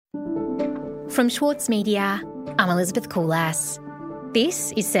From Schwartz Media, I'm Elizabeth Coulas.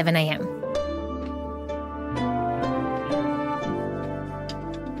 This is 7am.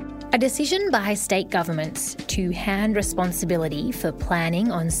 A decision by state governments to hand responsibility for planning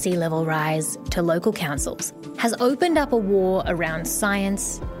on sea level rise to local councils has opened up a war around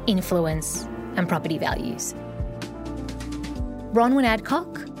science, influence and property values. Bronwyn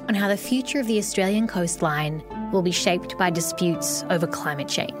Adcock on how the future of the Australian coastline will be shaped by disputes over climate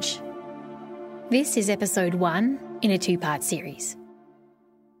change. This is episode 1 in a 2-part series.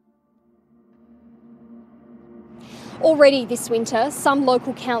 Already this winter, some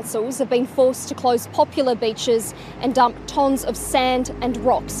local councils have been forced to close popular beaches and dump tons of sand and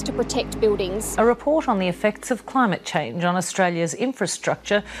rocks to protect buildings. A report on the effects of climate change on Australia's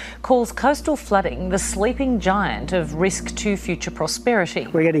infrastructure calls coastal flooding the sleeping giant of risk to future prosperity.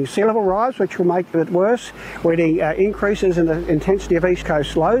 We're getting sea level rise, which will make it worse. We're getting increases in the intensity of east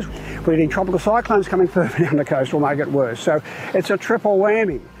coast lows. We're getting tropical cyclones coming further down the coast, will make it worse. So it's a triple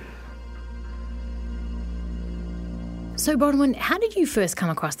whammy. So, Bronwyn, how did you first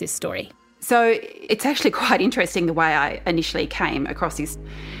come across this story? So it's actually quite interesting the way I initially came across this.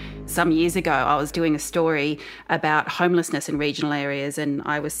 Some years ago, I was doing a story about homelessness in regional areas, and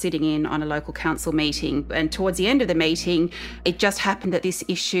I was sitting in on a local council meeting, and towards the end of the meeting, it just happened that this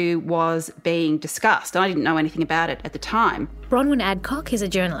issue was being discussed. I didn't know anything about it at the time. Bronwyn Adcock is a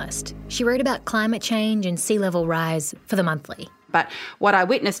journalist. She wrote about climate change and sea level rise for The Monthly. But what I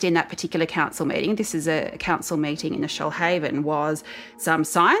witnessed in that particular council meeting, this is a council meeting in the Shoalhaven, was some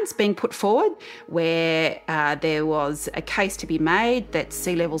science being put forward where there was a case to be made that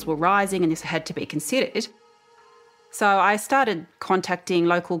sea levels were rising and this had to be considered. So I started contacting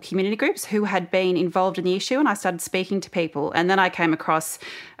local community groups who had been involved in the issue, and I started speaking to people. And then I came across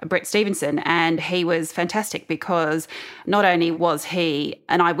Brett Stevenson, and he was fantastic because not only was he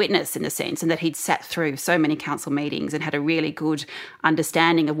an eyewitness in a sense, and that he'd sat through so many council meetings and had a really good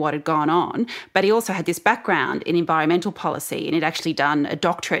understanding of what had gone on, but he also had this background in environmental policy and he'd actually done a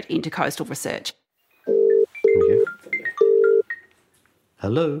doctorate into coastal research.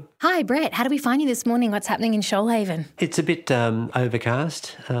 Hello. Hi, Brett. How do we find you this morning? What's happening in Shoalhaven? It's a bit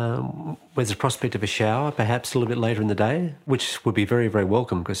overcast. There's a prospect of a shower, perhaps a little bit later in the day, which would be very, very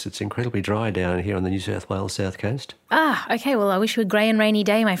welcome because it's incredibly dry down here on the New South Wales south coast. Okay. Well, I wish you a grey and rainy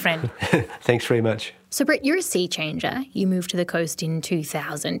day, my friend. Thanks very much. So, Brett, you're a sea changer. You moved to the coast in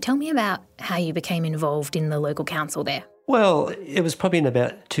 2000. Tell me about how you became involved in the local council there. Well, it was probably in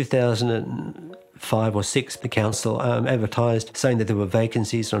about 2005 or 6, the council advertised saying that there were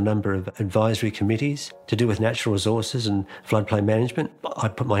vacancies on a number of advisory committees to do with natural resources and floodplain management. I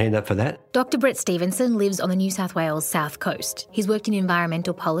put my hand up for that. Dr Brett Stevenson lives on the New South Wales south coast. He's worked in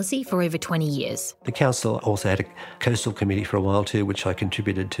environmental policy for over 20 years. The council also had a coastal committee for a while too, which I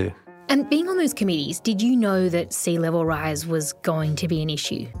contributed to. And being on those committees, did you know that sea level rise was going to be an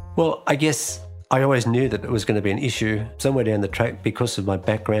issue? Well, I guess I always knew that it was going to be an issue somewhere down the track because of my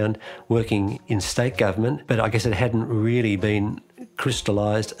background working in state government, but I guess it hadn't really been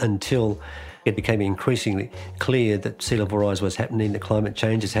crystallised until it became increasingly clear that sea level rise was happening, that climate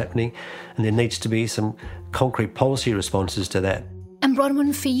change is happening, and there needs to be some concrete policy responses to that. And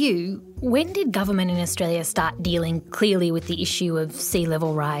Bronwyn, for you, when did government in Australia start dealing clearly with the issue of sea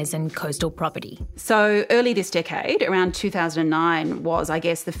level rise and coastal property? So early this decade, around 2009, was, I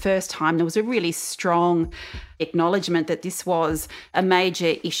guess, the first time there was a really strong acknowledgement that this was a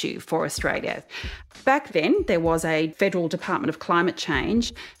major issue for Australia. Back then, there was a Federal Department of Climate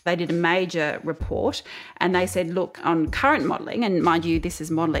Change. They did a major report and they said, look, on current modelling, and mind you, this is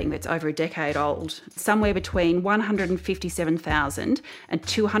modelling that's over a decade old, somewhere between 157,000 and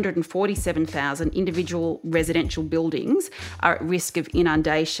 247,000 individual residential buildings are at risk of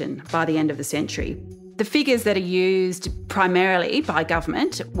inundation by the end of the century. The figures that are used primarily by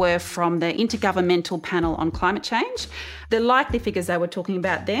government were from the Intergovernmental Panel on Climate Change. The likely figures they were talking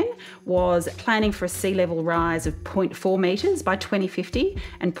about then was planning for a sea level rise of 0.4 metres by 2050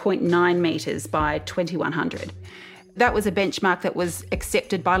 and 0.9 metres by 2100. That was a benchmark that was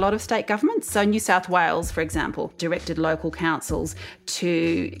accepted by a lot of state governments. So New South Wales, for example, directed local councils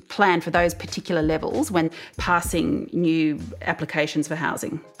to plan for those particular levels when passing new applications for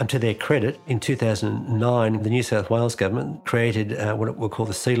housing. And to their credit, in 2009, the New South Wales government created what we'll call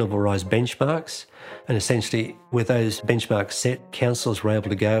the sea level rise benchmarks. And essentially, with those benchmarks set, councils were able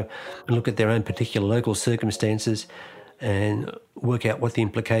to go and look at their own particular local circumstances and work out what the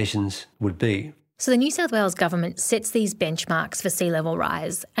implications would be. So the New South Wales government sets these benchmarks for sea level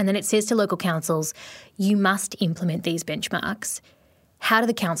rise, and then it says to local councils, you must implement these benchmarks. How do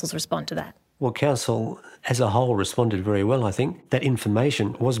the councils respond to that? Well, council as a whole responded very well, I think. That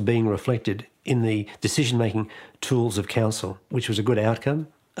information was being reflected in the decision-making tools of council, which was a good outcome,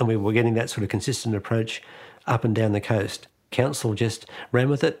 and we were getting that sort of consistent approach up and down the coast. Council just ran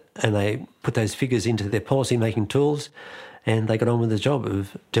with it, and they put those figures into their policy-making tools, and they got on with the job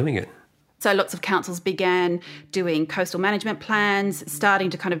of doing it. So lots of councils began doing coastal management plans,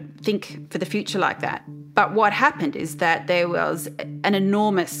 starting to kind of think for the future like that. But what happened is that there was an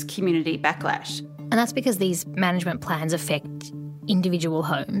enormous community backlash. And that's because these management plans affect individual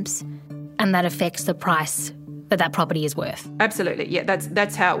homes, and that affects the price that property is worth. Absolutely, yeah,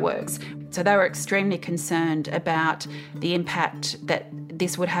 that's how it works. So they were extremely concerned about the impact that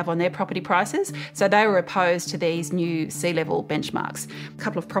this would have on their property prices. So they were opposed to these new sea level benchmarks. A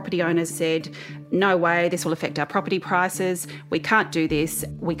couple of property owners said, no way, this will affect our property prices. We can't do this.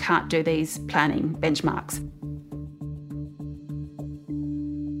 We can't do these planning benchmarks.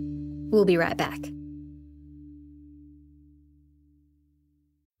 We'll be right back.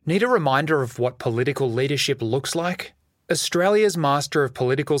 Need a reminder of what political leadership looks like? Australia's master of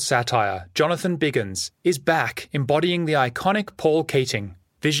political satire, Jonathan Biggins, is back embodying the iconic Paul Keating,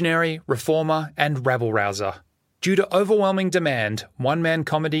 visionary, reformer and rabble-rouser. Due to overwhelming demand, one-man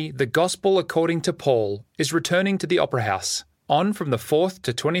comedy The Gospel According to Paul is returning to the Opera House, on from the 4th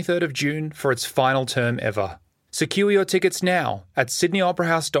to 23rd of June for its final term ever. Secure your tickets now at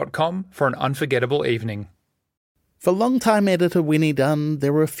sydneyoperahouse.com for an unforgettable evening. For longtime editor Winnie Dunn,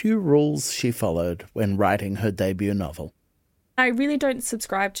 there were a few rules she followed when writing her debut novel. I really don't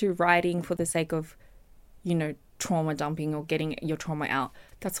subscribe to writing for the sake of, trauma dumping or getting your trauma out.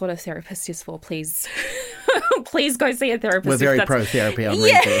 That's what a therapist is for, please. Please go see a therapist. We're very pro-therapy on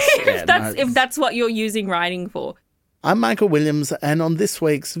Read This. If that's what you're using writing for. I'm Michael Williams, and on this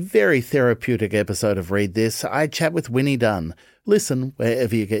week's very therapeutic episode of Read This, I chat with Winnie Dunn. Listen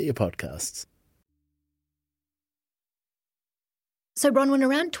wherever you get your podcasts. So, Bronwyn,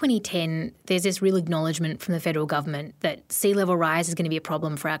 around 2010, there's this real acknowledgement from the federal government that sea level rise is going to be a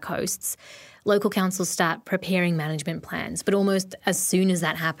problem for our coasts. Local councils start preparing management plans, but almost as soon as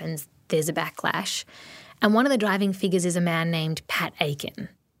that happens, there's a backlash. And one of the driving figures is a man named Pat Aiken.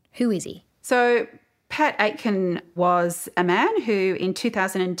 Who is he? So Pat Aiken was a man who in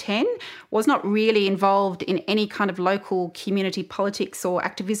 2010 was not really involved in any kind of local community politics or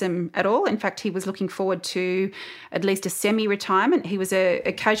activism at all. In fact, he was looking forward to at least a semi-retirement. He was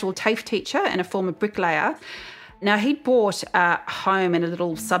a casual TAFE teacher and a former bricklayer. Now, he'd bought a home in a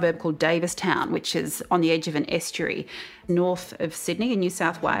little suburb called Davistown, which is on the edge of an estuary north of Sydney in New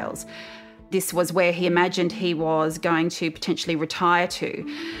South Wales. This was where he imagined he was going to potentially retire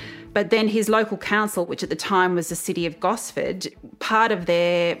to. But then his local council, which at the time was the city of Gosford, part of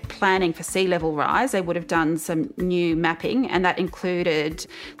their planning for sea level rise, they would have done some new mapping, and that included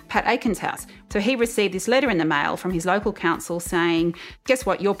Pat Aiken's house. So he received this letter in the mail from his local council saying, guess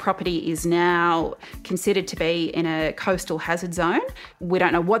what, your property is now considered to be in a coastal hazard zone. We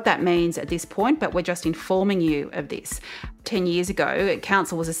don't know what that means at this point, but we're just informing you of this. 10 years ago,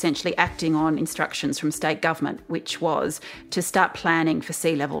 council was essentially acting on instructions from state government, which was to start planning for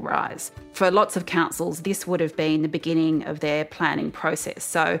sea level rise. For lots of councils, this would have been the beginning of their planning process.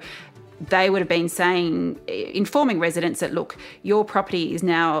 So they would have been informing residents that, look, your property is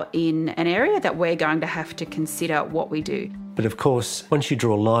now in an area that we're going to have to consider what we do. But of course, once you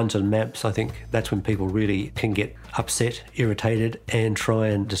draw lines on maps, I think that's when people really can get upset, irritated, and try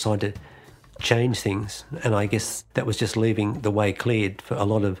and decide to change things. And I guess that was just leaving the way cleared for a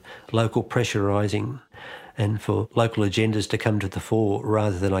lot of local pressure rising and for local agendas to come to the fore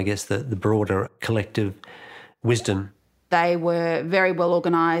rather than, I guess, the broader collective wisdom. They were very well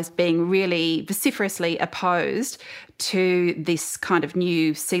organised, being really vociferously opposed to this kind of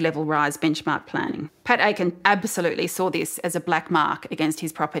new sea level rise benchmark planning. Pat Aiken absolutely saw this as a black mark against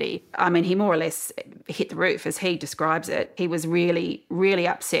his property. I mean, he more or less hit the roof, as he describes it. He was really, really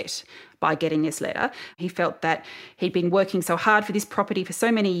upset by getting this letter. He felt that he'd been working so hard for this property for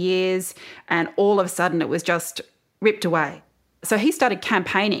so many years, and all of a sudden it was just ripped away. So he started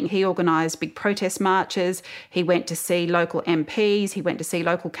campaigning. He organised big protest marches. He went to see local MPs. He went to see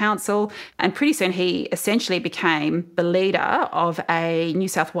local council. And pretty soon he essentially became the leader of a New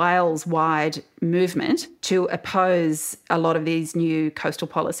South Wales-wide movement to oppose a lot of these new coastal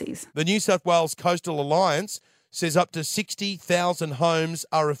policies. The New South Wales Coastal Alliance says up to 60,000 homes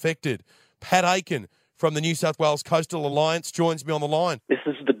are affected. Pat Aiken from the New South Wales Coastal Alliance joins me on the line. This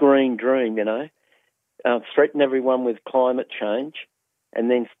is the green dream, threaten everyone with climate change and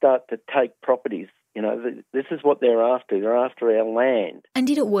then start to take properties You know, this is what they're after. They're after our land. And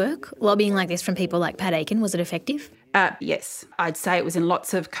did it work? Lobbying like this from people like Pat Aiken, was it effective? Yes. I'd say it was in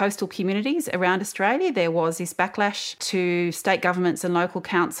lots of coastal communities around Australia. There was this backlash to state governments and local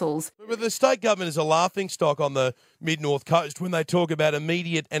councils. But the state government is a laughingstock on the mid-north coast when they talk about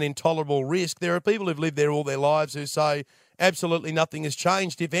immediate and intolerable risk. There are people who've lived there all their lives who say absolutely nothing has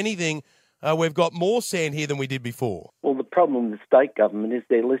changed. If anything, we've got more sand here than we did before. Well, the problem with the state government is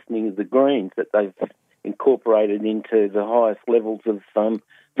they're listening to the Greens that they've incorporated into the highest levels of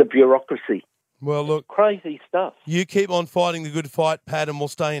the bureaucracy. Well, look, crazy stuff. You keep on fighting the good fight, Pat, and we'll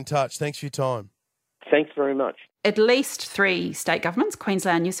stay in touch. Thanks for your time. Thanks very much. At least 3 state governments,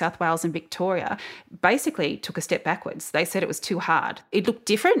 Queensland, New South Wales and Victoria, basically took a step backwards. They said it was too hard. It looked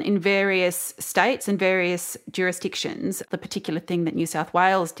different in various states and various jurisdictions. The particular thing that New South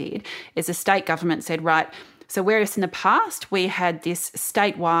Wales did is the state government said, right, so whereas in the past we had this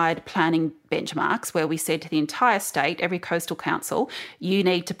statewide planning benchmarks where we said to the entire state, every coastal council, you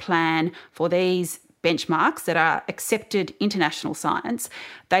need to plan for these benchmarks that are accepted international science,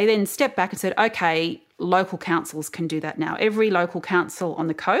 they then stepped back and said, okay, local councils can do that now. Every local council on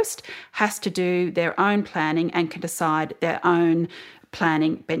the coast has to do their own planning and can decide their own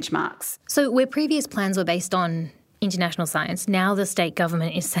planning benchmarks. So where previous plans were based on international science, now the state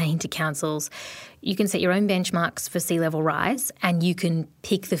government is saying to councils, you can set your own benchmarks for sea level rise and you can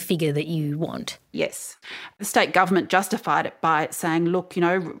pick the figure that you want. Yes. The state government justified it by saying, look, you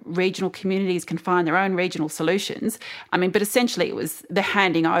know, regional communities can find their own regional solutions. I mean, but essentially it was the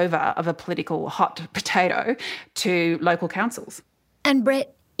handing over of a political hot potato to local councils. And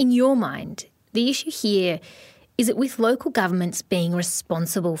Brett, in your mind, the issue here is it with local governments being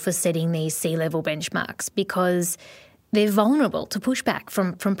responsible for setting these sea level benchmarks because they're vulnerable to pushback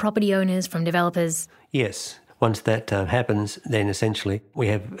from property owners, from developers? Yes. Once that happens, then essentially we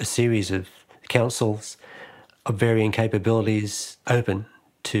have a series of councils of varying capabilities open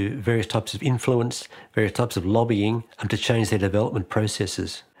to various types of influence, various types of lobbying to change their development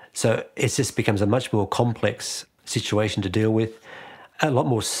processes. So it just becomes a much more complex situation to deal with. A lot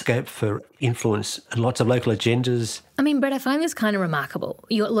more scope for influence and lots of local agendas. I mean, Brett, I find this kind of remarkable.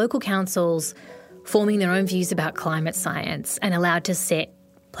 You've got local councils forming their own views about climate science and allowed to set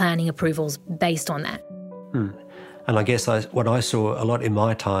planning approvals based on that. And I guess what I saw a lot in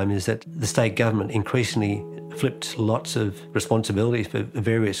my time is that the state government increasingly flipped lots of responsibilities for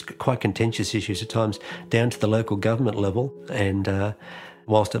various quite contentious issues at times down to the local government level. And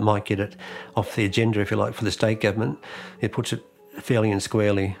whilst it might get it off the agenda, if you like, for the state government, it puts it fairly and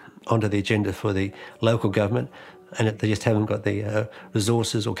squarely onto the agenda for the local government, and they just haven't got the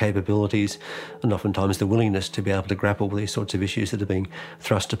resources or capabilities and oftentimes the willingness to be able to grapple with these sorts of issues that are being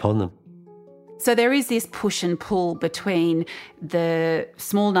thrust upon them. So there is this push and pull between the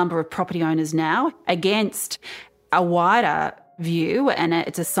small number of property owners now against a wider view, and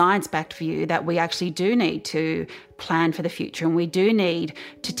it's a science-backed view, that we actually do need to plan for the future and we do need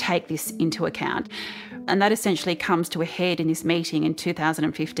to take this into account. And that essentially comes to a head in this meeting in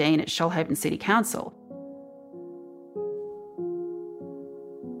 2015 at Shoalhaven City Council.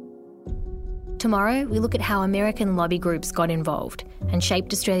 Tomorrow, we look at how American lobby groups got involved and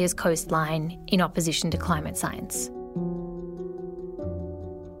shaped Australia's coastline in opposition to climate science.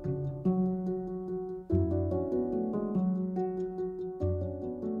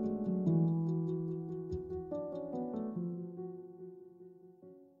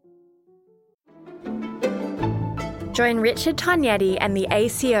 Join Richard Tognetti and the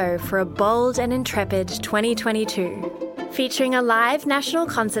ACO for a bold and intrepid 2022. Featuring a live national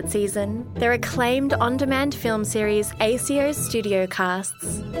concert season, their acclaimed on-demand film series ACO's Studio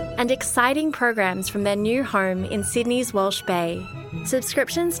Casts, and exciting programs from their new home in Sydney's Walsh Bay.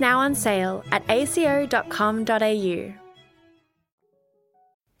 Subscriptions now on sale at aco.com.au.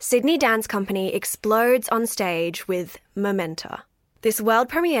 Sydney Dance Company explodes on stage with Momenta. This world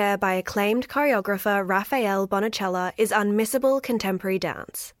premiere by acclaimed choreographer Raphael Bonacella is unmissable contemporary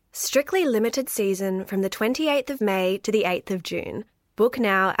dance. Strictly limited season from the 28th of May to the 8th of June. Book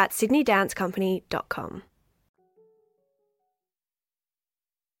now at sydneydancecompany.com.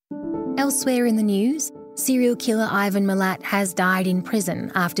 Elsewhere in the news, serial killer Ivan Milat has died in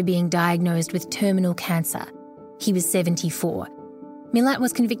prison after being diagnosed with terminal cancer. He was 74. Milat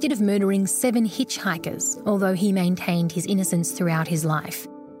was convicted of murdering 7 hitchhikers, although he maintained his innocence throughout his life.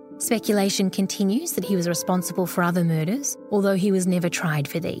 Speculation continues that he was responsible for other murders, although he was never tried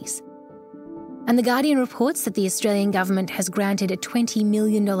for these. And The Guardian reports that the Australian government has granted a $20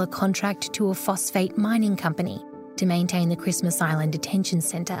 million contract to a phosphate mining company to maintain the Christmas Island Detention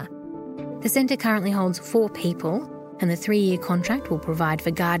Centre. The centre currently holds 4 people, and the 3-year contract will provide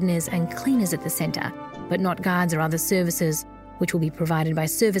for gardeners and cleaners at the centre, but not guards or other services, which will be provided by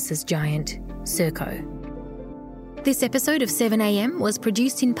services giant Serco. This episode of 7am was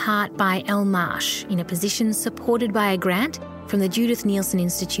produced in part by Elle Marsh in a position supported by a grant from the Judith Neilson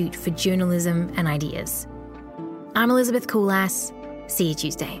Institute for Journalism and Ideas. I'm Elizabeth Coolass. See you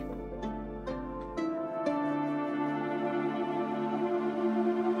Tuesday.